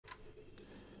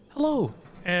Hello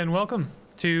and welcome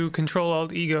to Control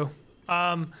Alt Ego.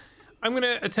 I'm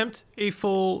gonna attempt a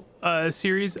full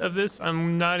series of this.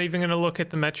 I'm not even gonna look at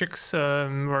the metrics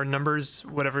or numbers,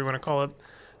 whatever you want to call it.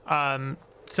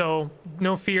 So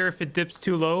no fear if it dips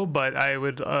too low, but I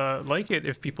would like it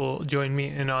if people join me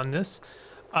in on this.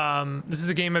 This is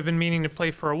a game I've been meaning to play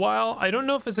for a while. I don't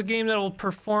know if it's a game that will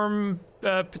perform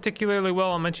particularly well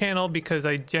on my channel because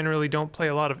I generally don't play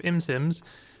a lot of imsims.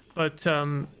 But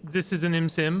this is an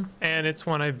imsim, and it's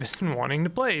one I've been wanting to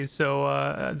play.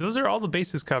 So those are all the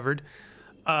bases covered.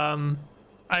 In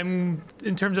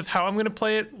terms of how I'm gonna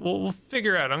play it, we'll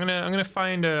figure out. I'm gonna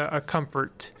find a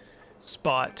comfort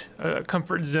spot, a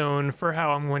comfort zone for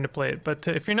how I'm going to play it. But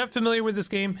if you're not familiar with this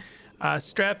game,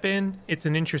 strap in. It's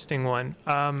an interesting one.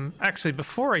 Actually,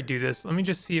 before I do this, let me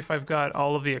just see if I've got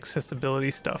all of the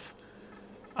accessibility stuff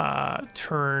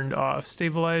turned off.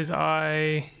 Stabilize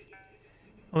eye.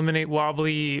 Eliminate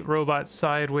wobbly robot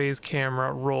sideways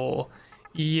camera roll.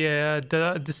 Yeah,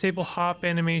 disable hop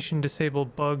animation, disable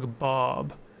bug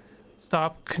bob.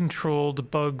 Stop controlled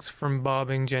bugs from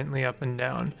bobbing gently up and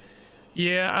down.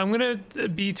 Yeah, I'm gonna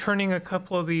be turning a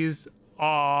couple of these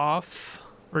off.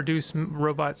 Reduce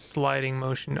robot sliding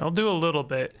motion. I'll do a little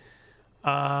bit.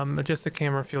 Adjust the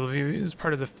camera field of view is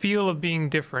part of the feel of being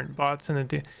different. Bots in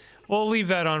the we'll leave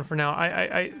that on for now.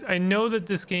 I know that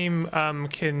this game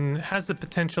has the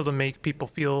potential to make people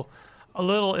feel a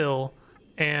little ill,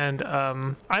 and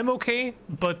I'm okay,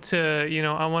 but you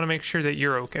know, I want to make sure that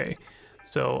you're okay.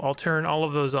 So I'll turn all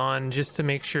of those on just to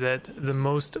make sure that the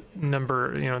most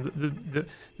number, you know, the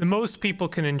most people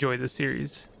can enjoy the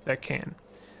series that can.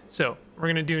 So we're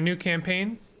gonna do a new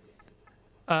campaign.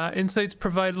 Insights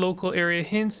provide local area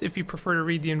hints. If you prefer to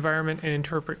read the environment and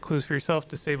interpret clues for yourself,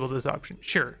 disable this option.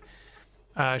 Sure.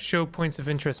 Show points of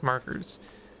interest markers.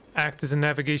 Act as a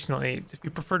navigational aid. If you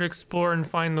prefer to explore and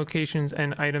find locations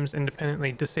and items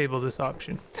independently, disable this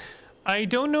option. I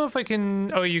don't know if I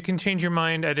can... Oh, you can change your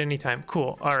mind at any time.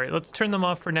 Cool. All right, let's turn them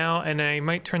off for now, and I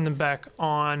might turn them back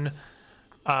on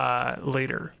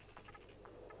later.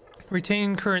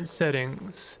 Retain current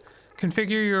settings.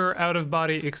 Configure your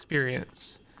out-of-body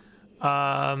experience.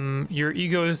 Your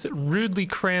ego is rudely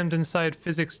crammed inside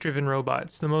physics-driven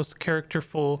robots. The most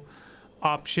characterful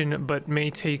option, but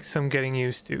may take some getting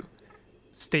used to.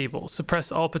 Stable.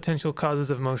 Suppress all potential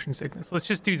causes of motion sickness. Let's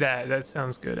just do that. That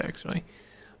sounds good, actually.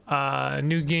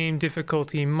 New game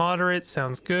difficulty moderate.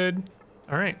 Sounds good.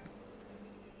 All right.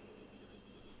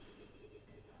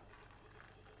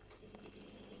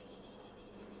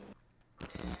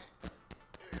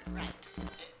 Right.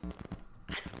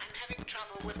 I'm having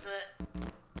trouble with the...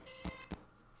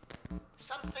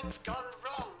 Something's gone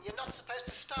wrong. You're not supposed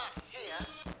to start here.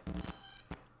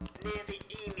 Near the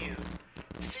emu.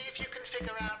 See if you can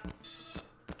figure out...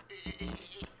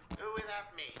 who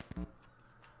without me.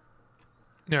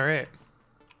 All right.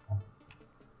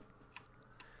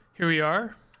 Here we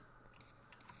are.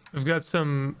 We've got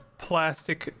some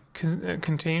plastic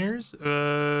containers.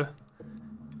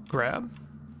 Grab.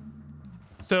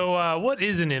 So what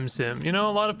is an imsim? You know,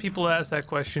 a lot of people ask that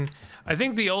question. I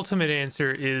think the ultimate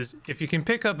answer is if you can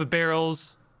pick up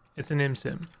barrels, it's an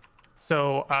imsim.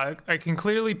 So I can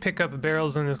clearly pick up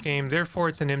barrels in this game, therefore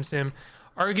it's an imsim.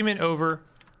 Argument over.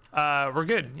 We're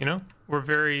good, you know. We're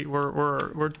very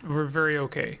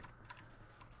okay.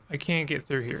 I can't get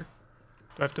through here.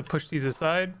 Do I have to push these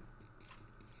aside?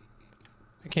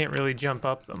 I can't really jump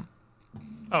up them.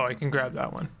 Oh, I can grab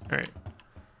that one. All right.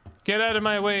 Get out of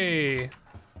my way.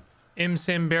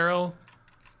 Imsim barrel.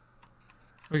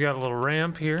 We got a little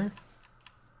ramp here.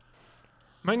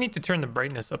 Might need to turn the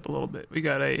brightness up a little bit. We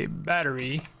got a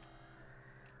battery.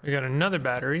 We got another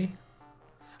battery.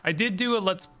 I did do a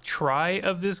let's try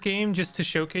of this game just to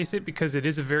showcase it because it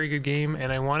is a very good game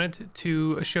and I wanted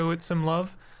to show it some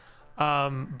love.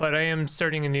 But I am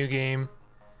starting a new game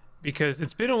because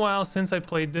it's been a while since I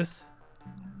played this.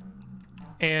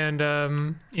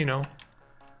 And, you know,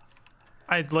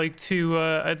 I'd like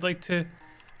to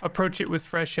approach it with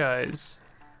fresh eyes.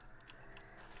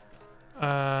 All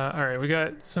right, we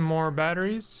got some more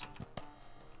batteries.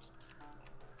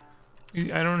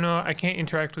 I don't know. I can't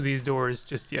interact with these doors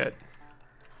just yet.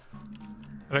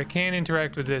 But I can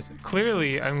interact with this.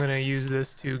 Clearly, I'm going to use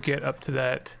this to get up to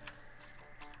that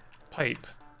pipe.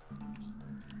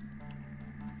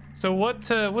 So what's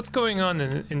going on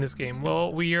in this game?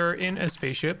 Well, we are in a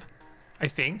spaceship, I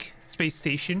think. Space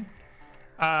station.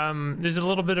 There's a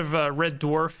little bit of Red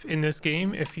Dwarf in this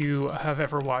game if you have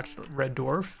ever watched Red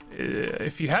Dwarf.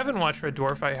 If you haven't watched Red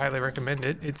Dwarf, I highly recommend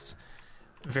it. It's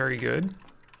very good.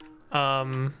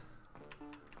 So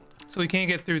we can't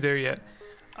get through there yet.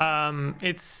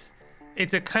 It's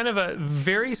It's a kind of a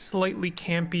very slightly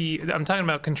campy. I'm talking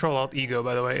about Control Alt Ego,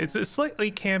 by the way. It's a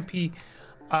slightly campy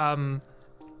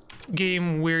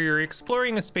game where you're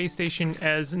exploring a space station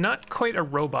as not quite a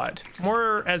robot,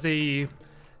 more as a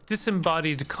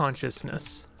disembodied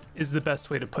consciousness is the best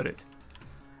way to put it.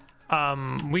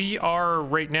 We are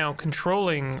right now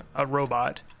controlling a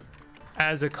robot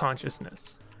as a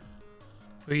consciousness.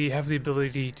 We have the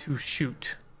ability to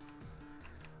shoot.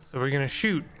 So we're gonna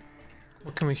shoot.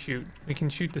 What can we shoot? We can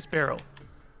shoot this barrel.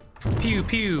 Pew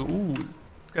pew. Ooh,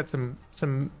 it's got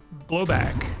some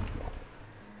blowback.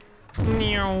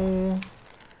 Meow.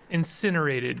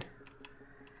 Incinerated.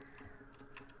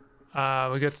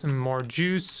 We got some more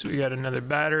juice. We got another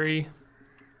battery.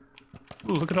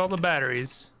 Ooh, look at all the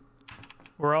batteries.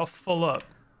 We're all full up.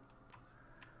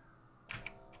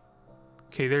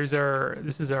 Okay, there's our.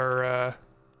 This is our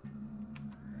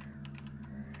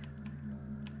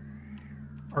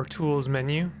tools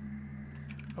menu.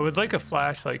 I would like a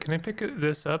flashlight. Can I pick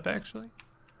this up actually?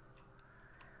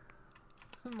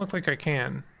 Doesn't look like I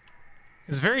can.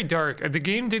 It's very dark. The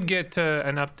game did get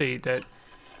an update that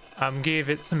gave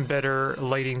it some better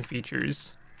lighting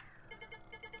features.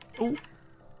 Oh,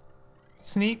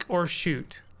 sneak or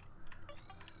shoot.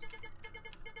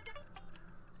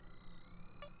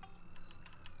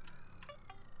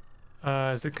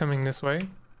 Is it coming this way? I'm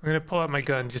gonna pull out my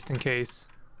gun just in case.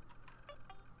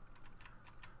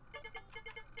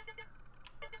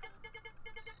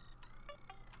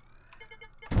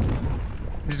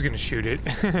 I'm just gonna shoot it.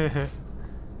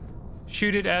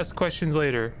 Shoot it, ask questions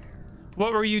later.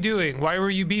 What were you doing? Why were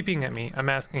you beeping at me? I'm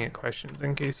asking it questions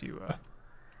in case you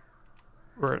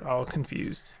were at all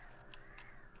confused.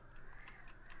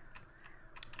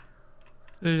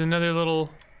 There's another little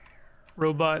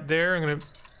robot there. I'm gonna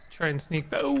try and sneak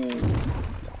back. Oh!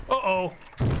 Uh-oh!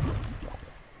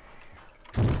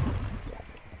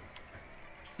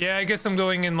 Yeah, I guess I'm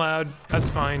going in loud. That's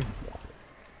fine.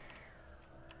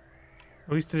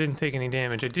 At least I didn't take any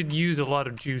damage. I did use a lot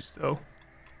of juice, though.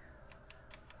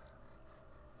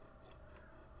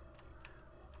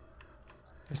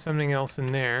 There's something else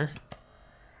in there.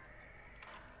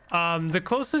 The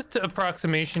closest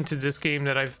approximation to this game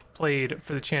that I've played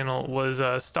for the channel was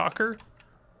Stalker.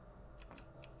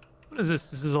 What is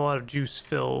this? This is a lot of juice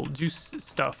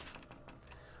stuff.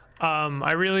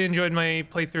 I really enjoyed my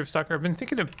playthrough of Stalker. I've been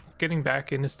thinking of getting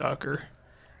back into Stalker.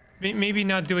 Maybe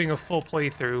not doing a full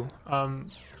playthrough.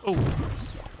 Oh,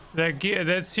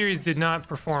 that series did not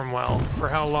perform well for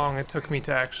how long it took me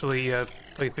to actually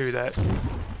play through that.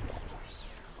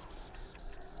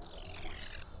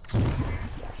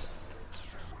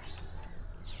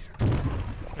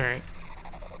 All right.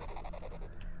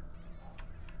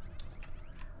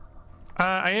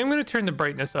 I am going to turn the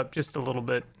brightness up just a little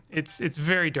bit. It's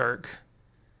very dark.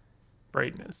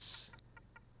 Brightness.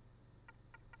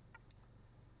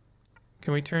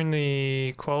 Can we turn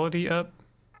the quality up?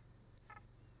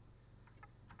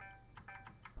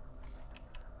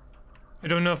 I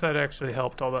don't know if that actually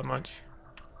helped all that much.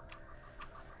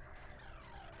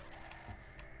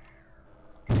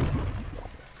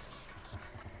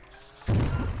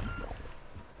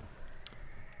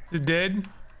 Is it dead?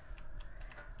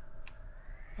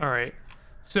 All right.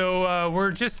 So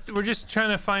we're just trying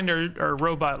to find our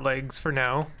robot legs for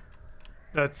now.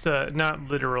 That's not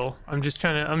literal. I'm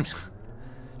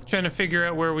trying to figure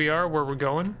out where we are, where we're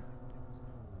going.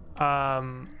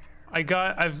 I've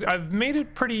made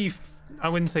it pretty, I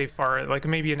wouldn't say far, like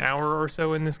maybe an hour or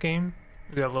so in this game.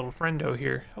 We got a little friendo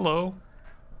here. Hello.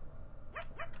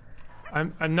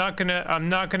 I'm not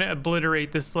gonna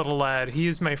obliterate this little lad. He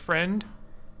is my friend.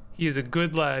 He is a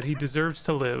good lad. He deserves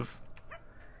to live.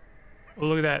 Oh,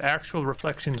 look at that, actual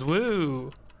reflections.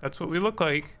 Woo! That's what we look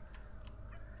like.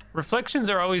 Reflections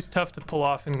are always tough to pull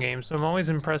off in games, so I'm always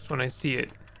impressed when I see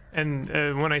it. And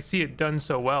when I see it done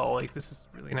so well, like this is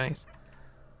really nice.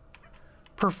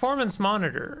 Performance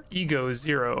monitor, ego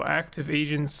 0, active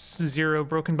agents 0,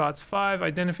 broken bots 5,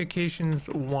 identifications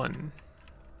 1.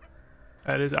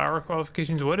 That is our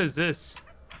qualifications. What is this?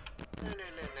 No,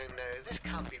 this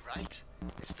can't be right.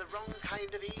 It's the wrong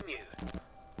kind of emu.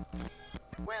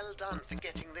 Well done for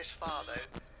getting this far, though.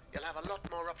 You'll have a lot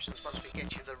more options once we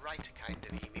get you the right kind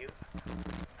of emu.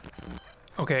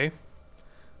 Okay.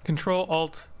 Control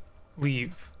Alt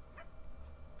leave.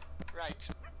 Right.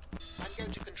 I'm going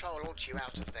to Control Alt you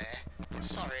out of there.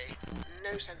 Sorry,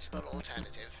 no sensible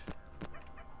alternative.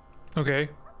 Okay.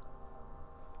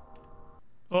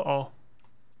 Uh-oh.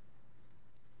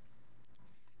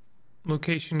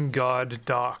 Location God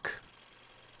Dock.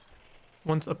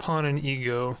 Once upon an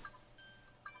ego.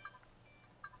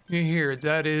 You hear,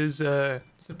 that is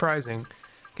surprising.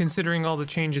 considering all the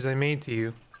changes I made to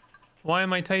you. Why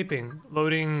am I typing?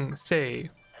 Loading,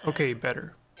 say. Okay,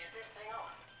 better. Is this thing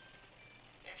on?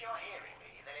 If you're hearing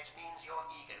me, then it means your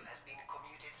ego has been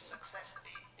commuted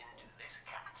successfully into this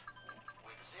cat.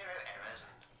 With 0 errors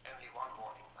and only 1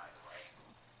 warning, by the way.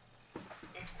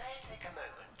 It may take a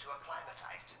moment to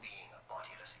acclimatize to being a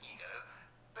bodiless ego,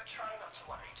 but try not to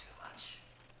worry too much.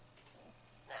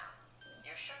 Now,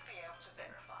 you should be able to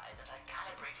verify that I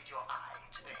calibrated your eye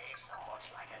to behave somewhat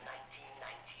like a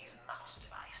 1990s mouse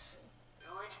device.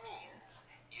 Which means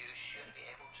you should be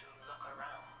able to look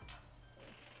around.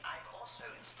 I've also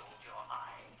installed your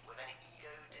eye with an ego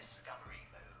discovery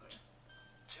mode.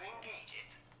 To engage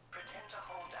it, pretend to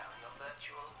hold down your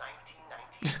virtual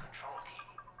 1990s control key.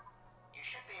 You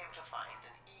should be able to find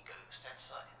an ego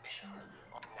sensor emission.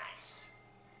 Nice.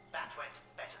 That went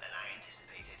better than I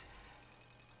anticipated.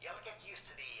 You'll get used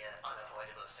to the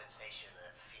unavoidable sensation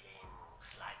of feeling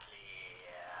slightly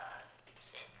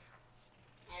sick.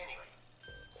 Anyway,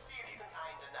 see if you can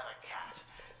find another cat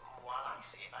while I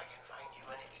see if I can find you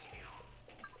an emu.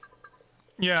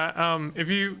 Yeah, if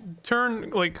you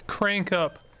crank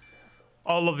up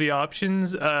all of the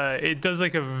options, it does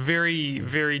like a very,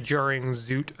 very jarring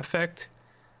zoot effect.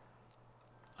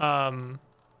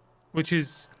 Which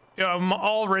is, I'm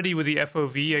already with the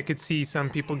FOV, I could see some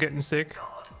people getting sick.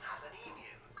 God has an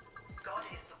emu. God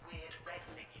is the weird red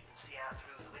thing you can see out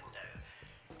through the window.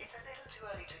 It's a little too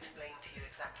early to explain to you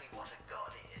exactly what a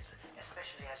god is,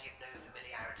 especially as you've no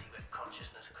familiarity with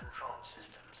consciousness control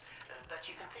systems. But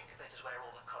you can think of it as where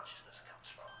all the consciousness comes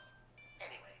from.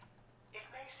 Anyway, it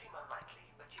may seem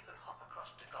unlikely, but you can hop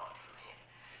across to God from here.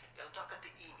 You'll dock at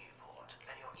the emu port,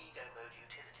 and your ego mode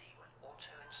utility will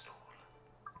auto-install.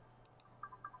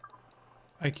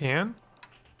 I can?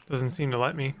 Doesn't seem to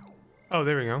let me. Oh,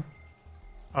 there we go.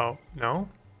 Oh, no?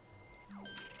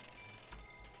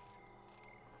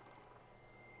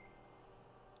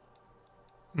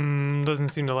 Doesn't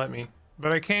seem to let me.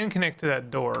 But I can connect to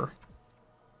that door.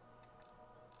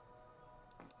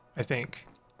 I think.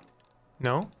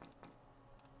 No?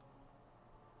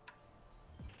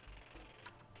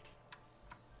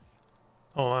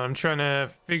 Hold on, I'm trying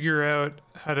to figure out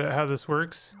how this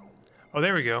works. Oh,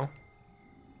 there we go.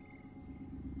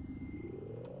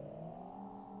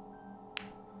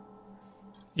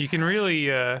 You can really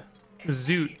zoot. I'm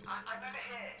over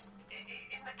here,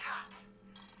 in the cat.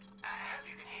 I hope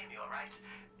you can hear me all right.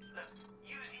 Look,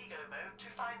 use ego mode to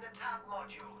find the tab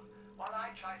module, while I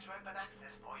try to open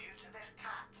access for you to this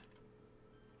cat.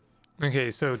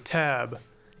 Okay, so tab.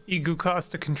 Ego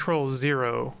cost to control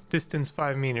 0. Distance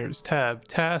 5 meters. Tab.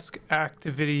 Task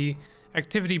activity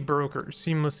broker.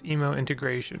 Seamless emo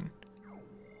integration.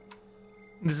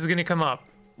 This is gonna come up.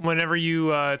 Whenever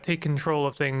you take control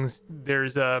of things,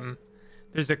 there's a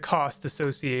cost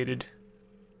associated.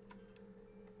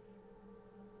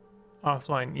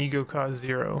 Offline ego cost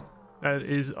 0. That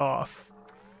is off.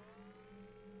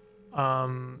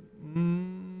 Not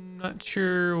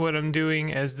sure what I'm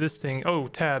doing as this thing. Oh,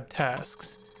 tab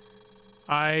tasks.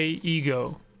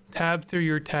 Ego. Tab through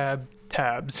your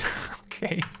tabs.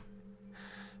 Okay.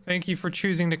 Thank you for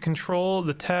choosing to control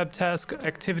the tab task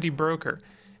activity broker.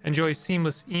 Enjoy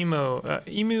seamless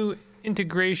emu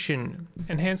integration,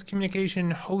 enhanced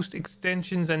communication, host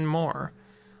extensions, and more.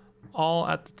 All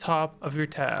at the top of your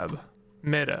tab.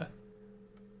 Meta.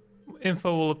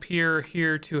 Info will appear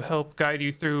here to help guide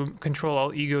you through Control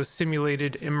Alt Ego's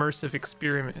simulated immersive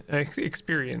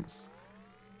experience.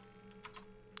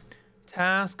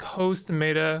 Task, host,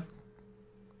 meta,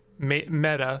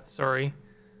 sorry.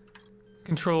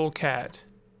 Control cat.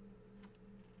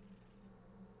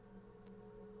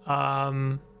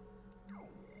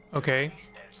 Okay. These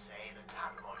notes say the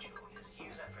tab module is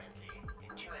user-friendly,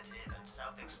 intuitive, and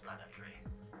self-explanatory.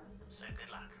 So good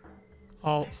luck.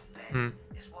 This then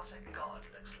is what a god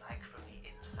looks like from the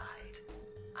inside.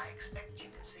 I expect you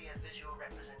can see a visual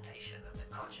representation of the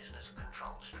consciousness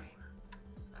control stream.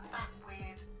 And that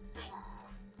weird thing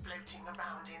floating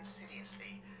around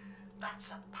insidiously, that's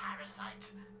a parasite.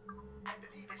 I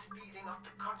believe it's feeding off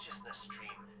the consciousness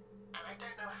stream. And I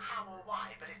don't know how or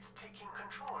why, but it's taking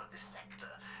control of this sector.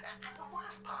 And the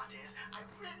worst part is, I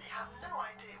really have no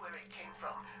idea where it came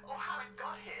from, or how it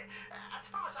got here. As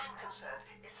far as I'm concerned,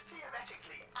 it's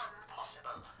theoretically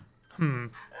impossible.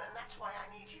 And that's why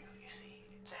I need you, you see,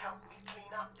 to help me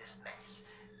clean up this mess,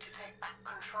 to take back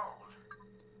control.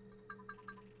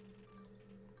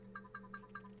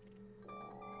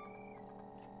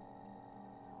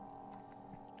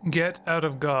 Get out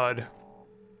of God.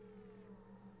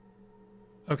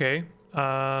 Okay.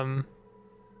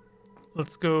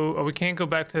 Let's go. Oh, we can't go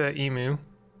back to that emu.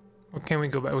 Or can we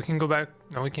go back? We can go back.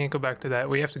 No, we can't go back to that.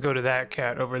 We have to go to that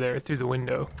cat over there through the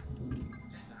window.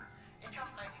 Listen, if you're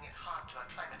finding it hard to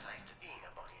acclimatize to being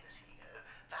a bodiless ego,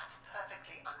 that's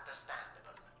perfectly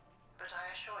understandable. But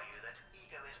I assure you that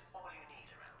ego is all you need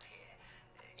around here.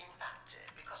 In fact,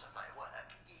 because of my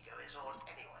work, ego is all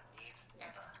anyone needs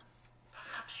ever.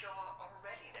 Perhaps you're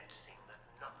already noticing that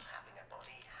not having a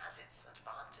body has its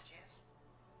advantages.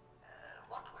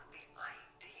 What would be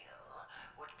ideal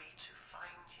would be to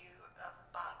find you a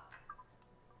bug.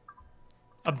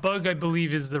 A bug, I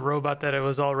believe, is the robot that I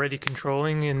was already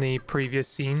controlling in the previous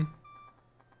scene.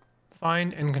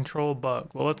 Find and control bug.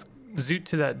 Well, let's zoot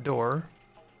to that door.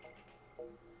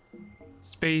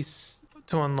 Space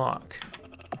to unlock.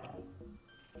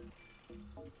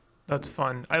 That's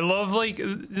fun. I love, like,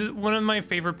 one of my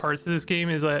favorite parts of this game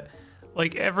is that,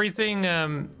 like, everything,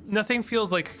 nothing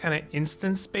feels like kind of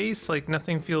instant space, like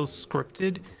nothing feels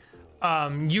scripted.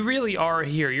 You really are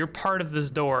here. You're part of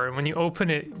this door, and when you open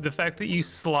it, the fact that you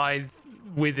slide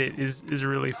with it is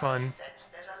really fun. I sense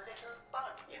there's a little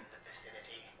bug in the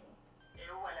vicinity.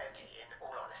 Well, okay, in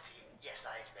all honesty, yes,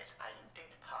 I admit I did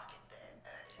park it there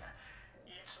earlier.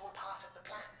 It's all part of the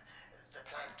plan. The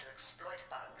plan to exploit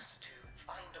bugs, to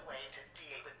find a way to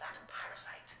deal with that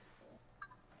parasite.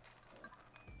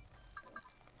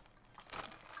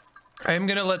 I am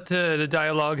gonna let the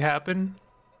dialogue happen.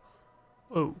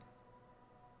 Oh.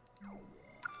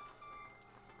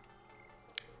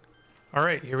 All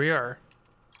right, here we are.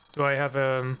 Do I have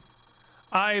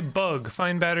bug.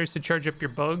 Find batteries to charge up your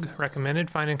bug. Recommended.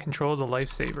 Find and control the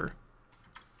lifesaver.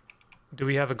 Do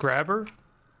we have a grabber?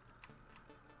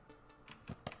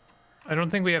 I don't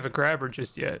think we have a grabber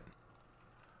just yet.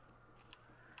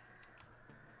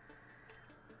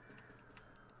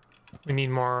 We need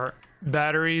more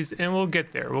batteries, and we'll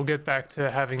get there. We'll get back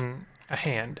to having a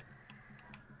hand.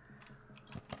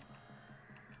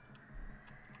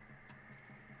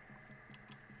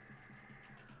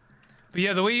 But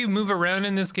yeah, the way you move around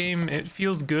in this game, it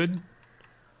feels good.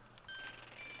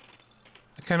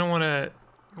 I kind of want to...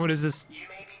 What is this? You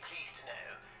may be pleased to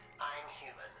know I'm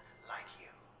human, like you,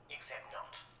 except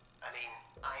not. I mean,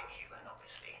 I'm human,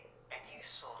 obviously, and you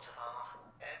sort of are.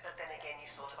 But then again, you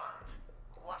sort of aren't.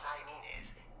 What I mean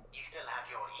is, you still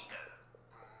have your ego.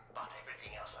 But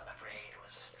everything else, I'm afraid,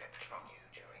 was stripped from you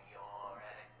during your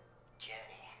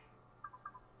journey.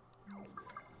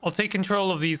 I'll take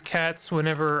control of these cats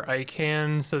whenever I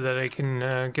can so that I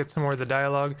can get some more of the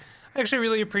dialogue. I actually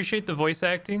really appreciate the voice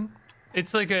acting.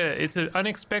 It's like it's an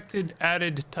unexpected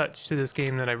added touch to this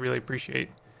game that I really appreciate.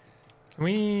 Can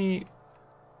we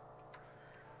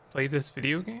play this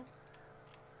video game?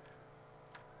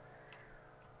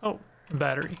 Oh, a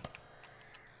battery.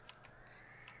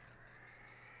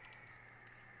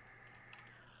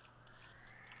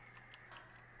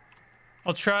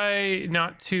 I'll try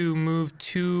not to move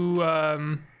too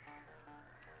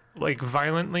like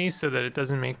violently so that it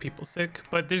doesn't make people sick,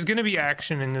 but there's going to be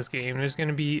action in this game. There's going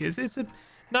to be it's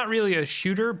not really a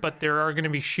shooter, but there are going to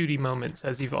be shooty moments,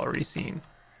 as you've already seen.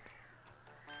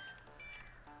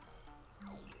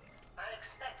 I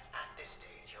expect at this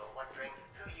stage you're wondering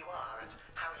who you are and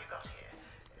how you got here.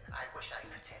 I wish I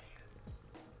could tell you.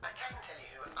 I can tell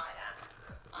you who I am.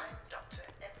 I'm Dr.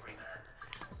 Everyman.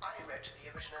 I wrote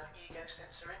the original ego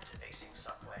sensor interfacing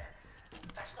software.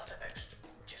 That's not a boast,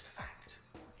 just a fact.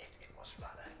 It was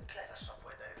rather clever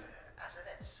software, though, as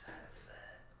events have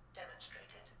demonstrated.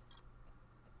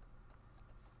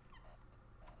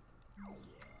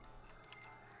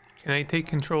 Can I take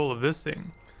control of this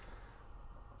thing?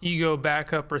 Ego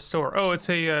backup restore. Oh, it's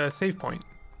a save point.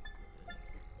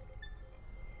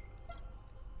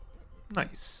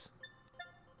 Nice.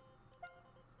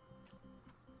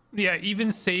 Yeah,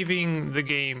 even saving the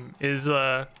game is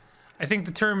I think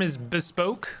the term is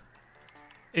bespoke.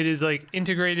 It is like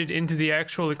integrated into the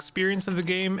actual experience of the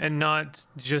game and not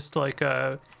just like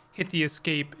hit the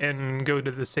escape and go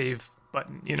to the save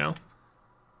button, you know?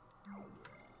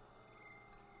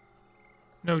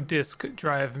 No disk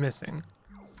drive missing.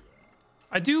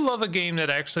 I do love a game that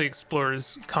actually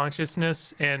explores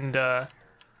consciousness and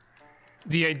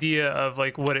the idea of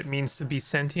like what it means to be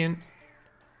sentient.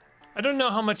 I don't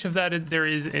know how much of that there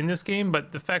is in this game,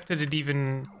 but the fact that it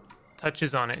even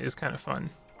touches on it is kind of fun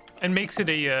and makes it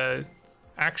a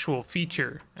actual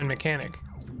feature and mechanic.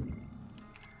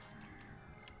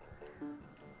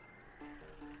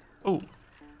 Oh,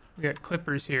 we got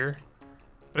clippers here,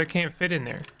 but I can't fit in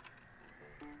there.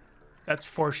 That's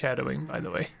foreshadowing, by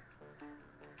the way.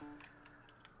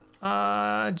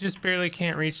 Just barely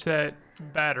can't reach that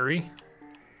battery.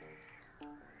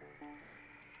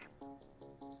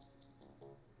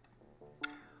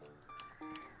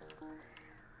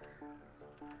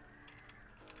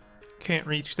 Can't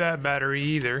reach that battery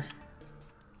either.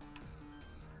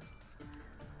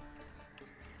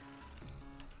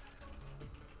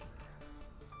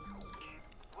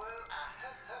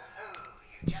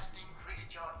 You just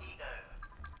increased your ego.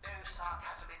 No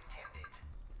sarcasm intended.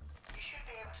 You should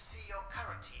be able to see your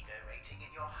current ego rating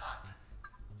in your HUD.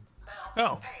 Now,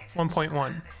 Oh, pay attention.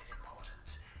 1.1. This is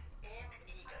important. In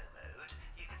ego mode,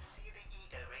 you can see the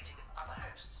ego rating of other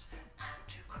hosts, and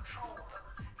to control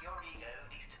them, your ego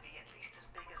needs to be at least as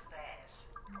big as theirs.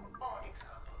 For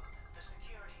example, the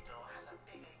security door has a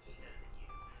bigger ego than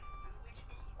you, which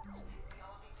means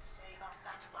you'll need to save up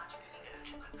that much ego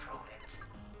to control it.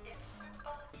 It's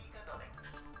simple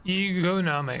economics.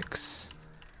 Egonomics.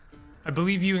 I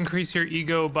believe you increase your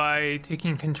ego by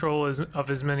taking control of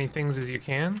as many things as you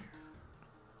can.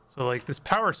 So like this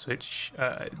power switch,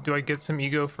 do I get some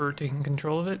ego for taking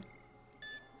control of it?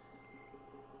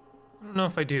 I don't know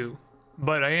if I do,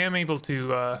 but I am able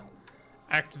to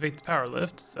activate the power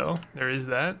lift, so there is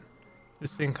that.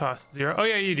 This thing costs 0. Oh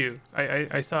yeah, you do.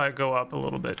 I saw it go up a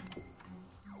little bit.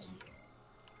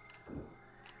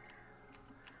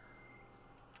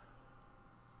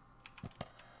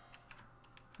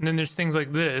 And then there's things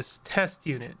like this. Test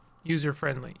unit. User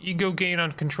friendly. Ego gain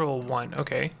on control 1.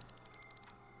 Okay.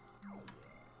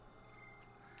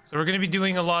 So we're going to be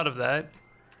doing a lot of that.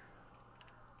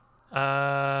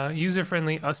 User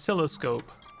friendly oscilloscope.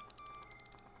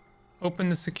 Open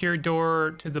the secure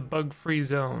door to the bug-free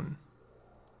zone.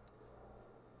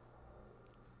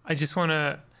 I just want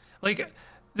to... Like,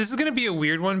 this is going to be a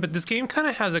weird one, but this game kind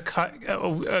of has a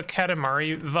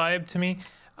Katamari vibe to me.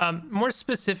 More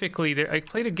specifically, I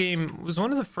played a game. It was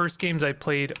one of the first games I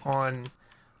played on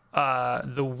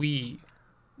the Wii,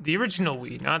 the original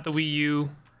Wii, not the Wii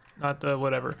U, not the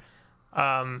whatever.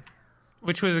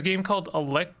 Which was a game called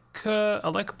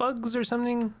Elec Bugs or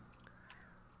something.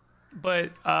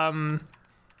 But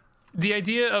the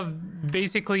idea of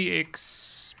basically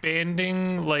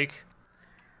expanding, like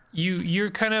you're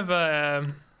kind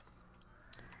of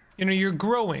you're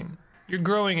growing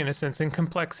in a sense in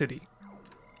complexity.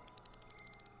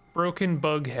 Broken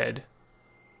bug head.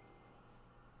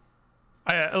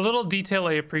 A little detail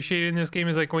I appreciate in this game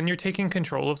is like when you're taking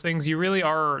control of things, you really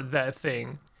are that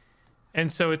thing.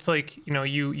 And so it's like, you know,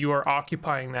 you are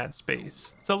occupying that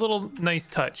space. It's a little nice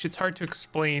touch. It's hard to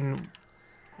explain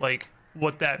like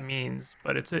what that means,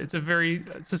 but it's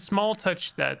a small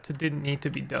touch that didn't need to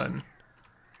be done.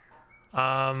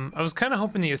 I was kind of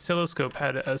hoping the oscilloscope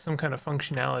had some kind of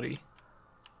functionality.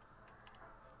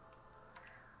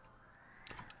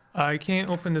 I can't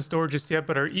open this door just yet,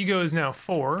 but our ego is now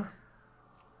 4.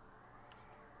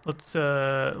 Let's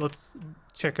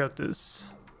check out this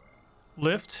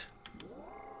lift.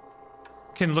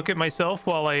 Can look at myself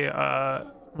while I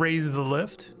raise the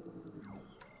lift.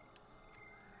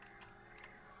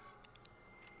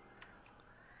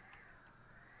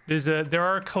 There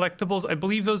are collectibles. I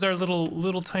believe those are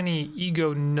little tiny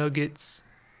ego nuggets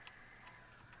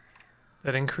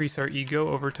that increase our ego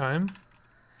over time.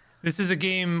 This is a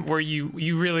game where you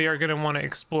really are going to want to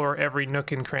explore every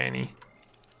nook and cranny.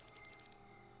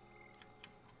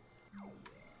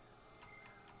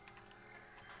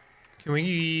 Can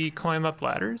we climb up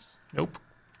ladders? Nope.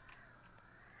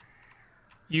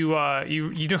 You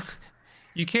don't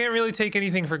you can't really take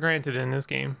anything for granted in this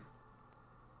game.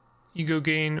 Ego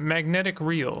gain magnetic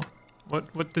reel.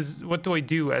 What do I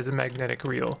do as a magnetic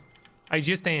reel? I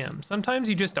just am. Sometimes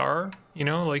you just are, you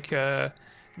know, like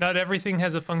not everything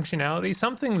has a functionality.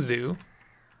 Some things do.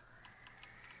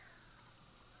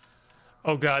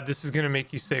 Oh god, this is gonna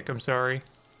make you sick. I'm sorry.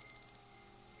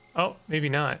 Oh, maybe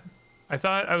not. I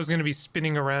thought I was gonna be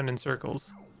spinning around in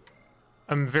circles.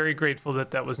 I'm very grateful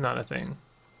that that was not a thing.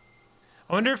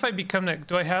 I wonder if I become that.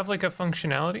 Do I have like a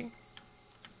functionality?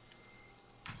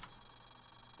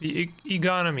 The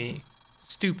egonomy.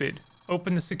 Stupid.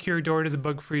 Open the secure door to the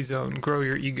bug-free zone. Grow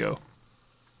your ego.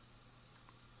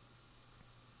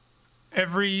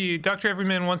 Dr.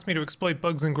 Everyman wants me to exploit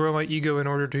bugs and grow my ego in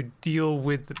order to deal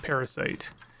with the parasite.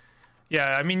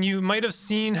 Yeah, I mean, you might have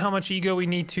seen how much ego we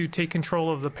need to take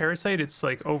control of the parasite. It's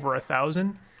like over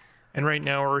 1,000. And right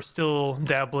now we're still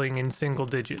dabbling in single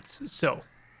digits. So,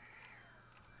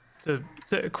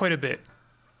 it's quite a bit.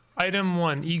 Item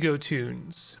 1, ego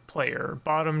tunes. Player.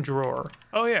 Bottom drawer.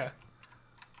 Oh, yeah.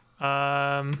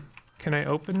 Can I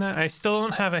open that? I still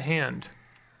don't have a hand.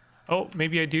 Oh,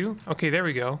 maybe I do? Okay, there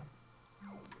we go.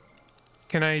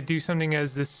 Can I do something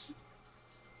as this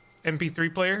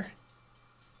MP3 player?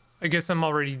 I guess I'm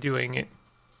already doing it.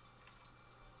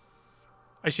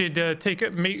 I should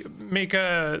make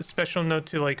a special note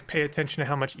to like pay attention to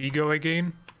how much ego I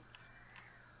gain.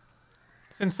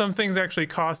 Since some things actually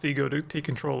cost ego to take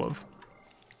control of.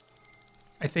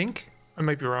 I think. I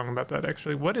might be wrong about that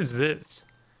actually. What is this?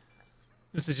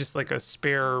 This is just like a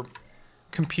spare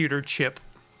computer chip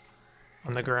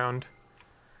on the ground.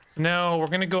 So now we're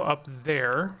gonna go up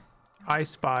there. I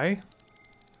spy.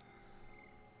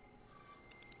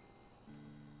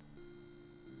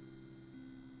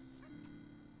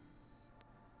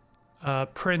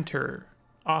 Printer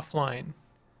offline.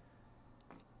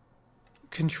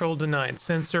 Control denied.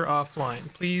 Sensor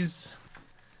offline. Please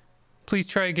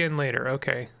try again later.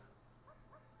 Okay.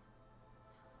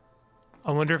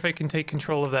 I wonder if I can take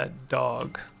control of that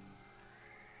dog.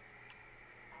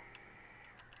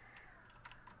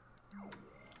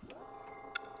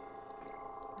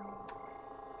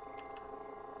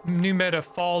 New meta,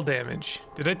 fall damage.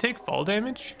 Did I take fall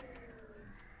damage?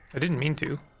 I didn't mean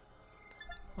to.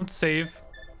 Let's save.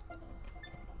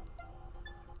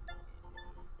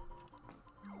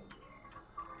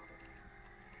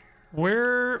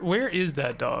 Where is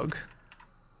that dog?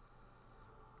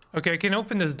 Okay, I can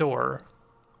open this door.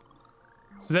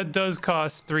 So that does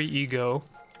cost 3 ego.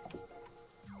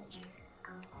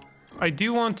 I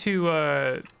do want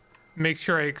to make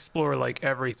sure I explore like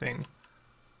everything.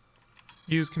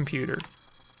 Use computer.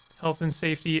 Health and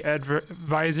safety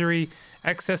advisory.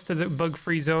 Access to the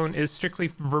bug-free zone is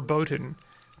strictly verboten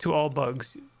to all bug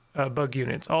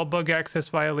units. All bug access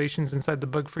violations inside the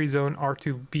bug-free zone are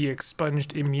to be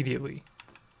expunged immediately.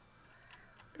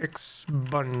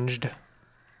 Expunged.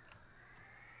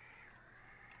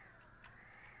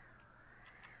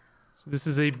 So this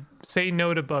is a say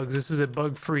no to bugs. This is a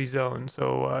bug-free zone.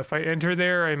 So if I enter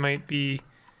there, I might be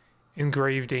in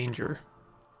grave danger.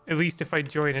 At least if I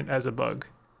join it as a bug.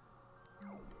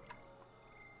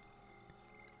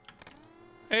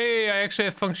 Hey, I actually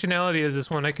have functionality as this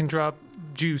one. I can drop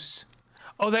juice.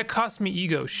 Oh, that cost me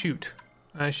ego. Shoot.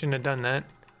 I shouldn't have done that.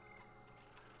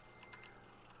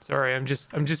 Sorry, I'm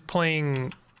just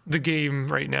playing the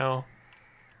game right now.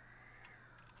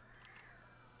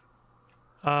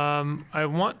 I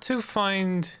want to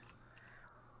find...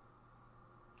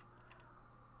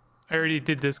 I already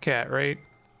did this cat, right?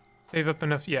 Save up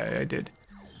enough? Yeah, I did.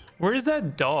 Where's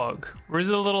that dog? Where's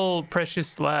the little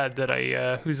precious lad that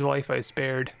I, whose life I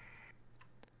spared?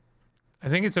 I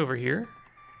think it's over here.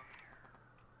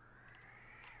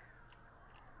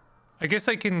 I guess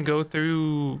I can go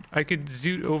through... I could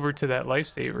zoot over to that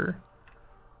lifesaver.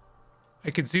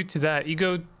 I could zoot to that.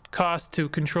 Ego cost to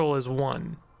control is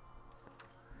 1.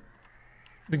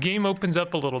 The game opens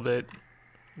up a little bit.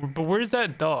 But where's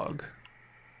that dog?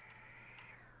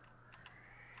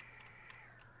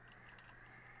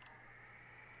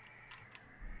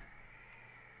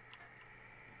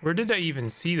 Where did I even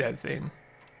see that thing?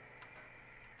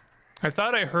 I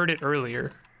thought I heard it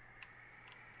earlier.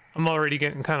 I'm already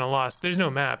getting kind of lost. There's no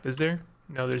map, is there?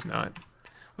 No, there's not.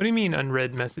 What do you mean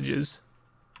unread messages?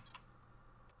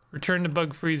 Return to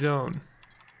bug-free zone.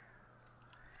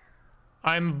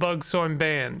 I'm a bug, so I'm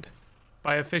banned.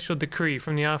 By official decree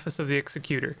from the Office of the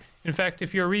Executor. In fact,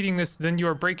 if you're reading this, then you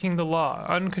are breaking the law.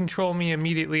 Uncontrol me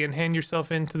immediately and hand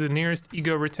yourself in to the nearest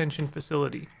ego retention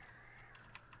facility.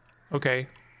 Okay.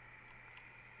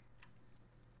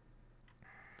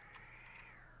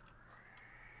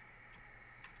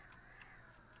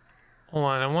 Hold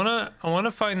on, I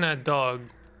wanna find that dog.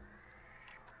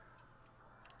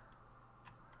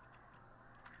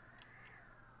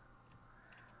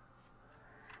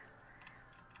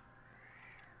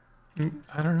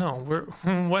 I don't know. Where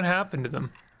what happened to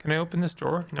them? Can I open this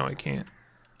drawer? No, I can't.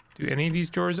 Do any of these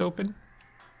drawers open?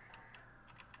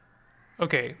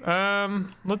 Okay,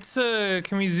 let's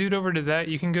can we zoot over to that?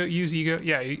 You can go use ego.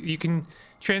 Yeah, you can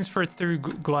transfer through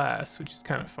glass, which is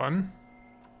kind of fun.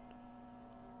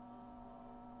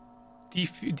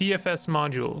 DFS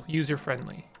module, user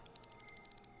friendly.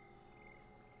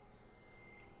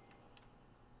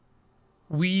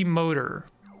 Wii motor.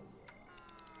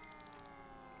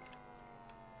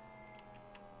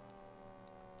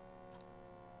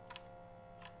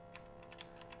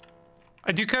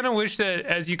 I do kind of wish that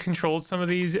as you controlled some of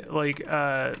these, like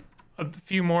a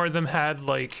few more of them had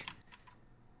like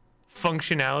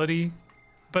functionality,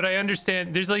 but I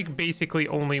understand there's like basically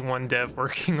only one dev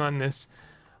working on this.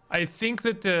 I think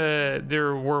that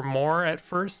there were more at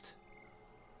first,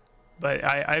 but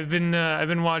I've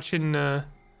been watching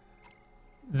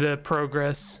the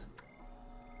progress,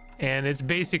 and it's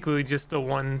basically just the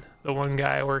one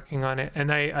guy working on it,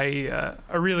 and I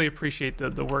really appreciate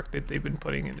the work that they've been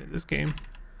putting into this game.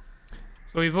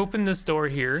 So we've opened this door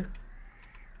here.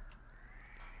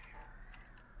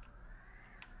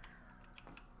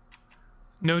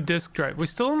 No disk drive. We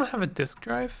still don't have a disk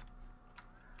drive?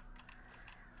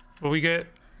 But we've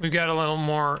got a little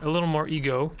more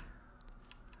ego.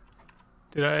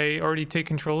 Did I already take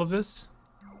control of this?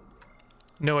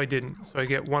 No, I didn't. So I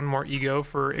get one more ego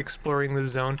for exploring the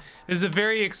zone. This is a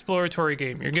very exploratory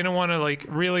game. You're gonna want to like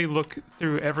really look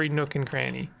through every nook and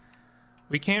cranny.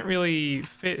 We can't really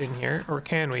fit in here, or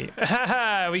can we?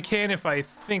 Haha, we can if I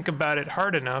think about it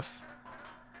hard enough.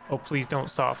 Oh, please don't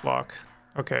soft lock.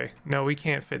 Okay, no, we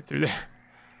can't fit through there.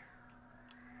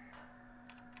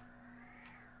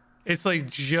 It's like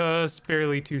just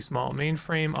barely too small.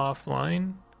 Mainframe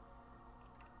offline.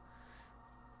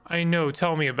 I know,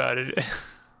 tell me about it.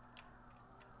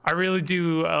 I really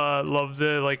do love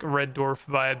the like Red Dwarf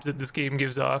vibes that this game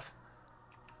gives off.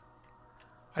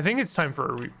 I think it's time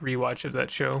for a rewatch of that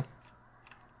show.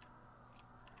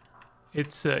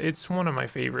 It's one of my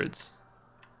favorites.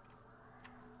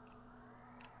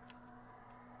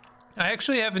 I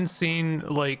actually haven't seen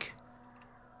like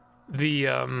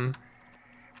the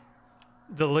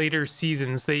later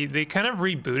seasons. They kind of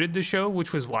rebooted the show,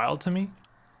 which was wild to me,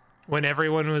 when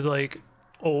everyone was like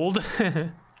old.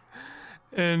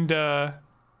 And I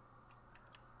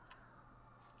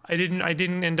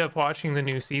didn't end up watching the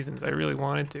new seasons. I really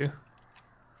wanted to.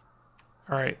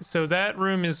 All right, so that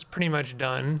room is pretty much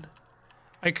done.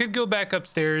 I could go back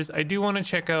upstairs. I do want to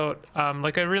check out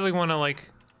like I really want to like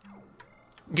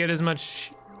get as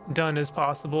much done as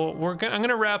possible. I'm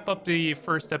gonna wrap up the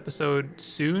first episode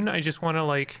soon. I just want to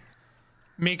like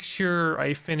make sure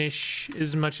I finish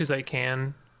as much as I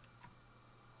can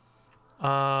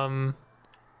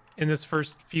in this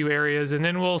first few areas, and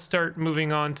then we'll start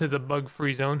moving on to the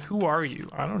bug-free zone. Who are you?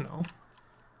 I don't know.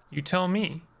 You tell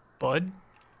me, bud.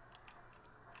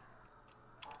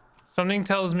 Something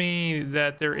tells me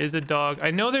that there is a dog. I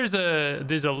know there's a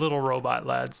little robot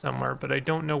lad somewhere, but I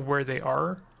don't know where they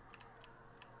are.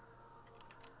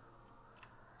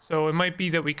 So it might be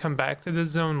that we come back to this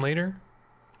zone later.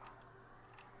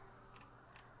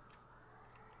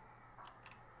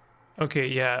 Okay,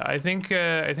 yeah, I think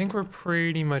we're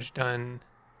pretty much done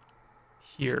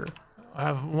here. I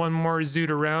have one more zoot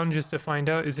around just to find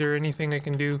out. Is there anything I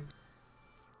can do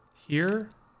here?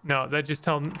 No, that just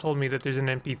told me that there's an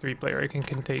MP3 player I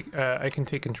can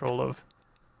take control of.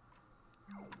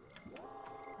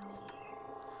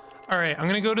 All right, I'm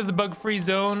gonna go to the bug-free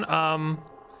zone.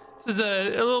 This is a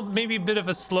little, maybe a bit of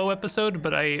a slow episode,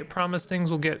 but I promise things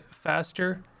will get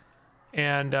faster,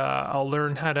 and I'll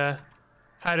learn how to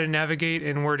navigate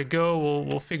and where to go.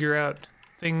 We'll figure out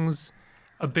things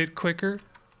a bit quicker,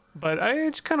 but I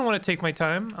just kind of want to take my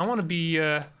time. I want to be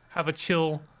have a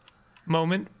chill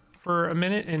moment for a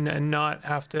minute and not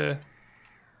have to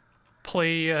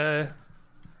play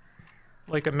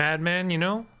like a madman, you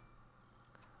know.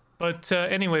 But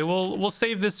anyway, we'll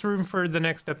save this room for the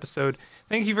next episode.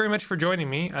 Thank you very much for joining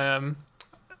me.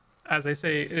 As I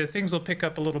say, things will pick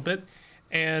up a little bit.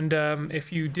 And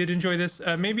if you did enjoy this,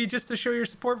 maybe just to show your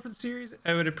support for the series,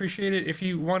 I would appreciate it if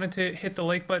you wanted to hit the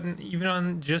like button, even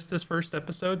on just this first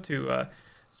episode, to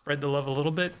spread the love a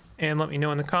little bit, and let me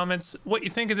know in the comments what you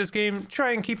think of this game.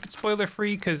 Try and keep it spoiler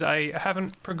free, because I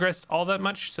haven't progressed all that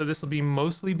much, so this will be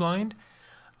mostly blind.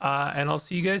 And I'll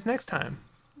see you guys next time.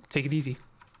 Take it easy.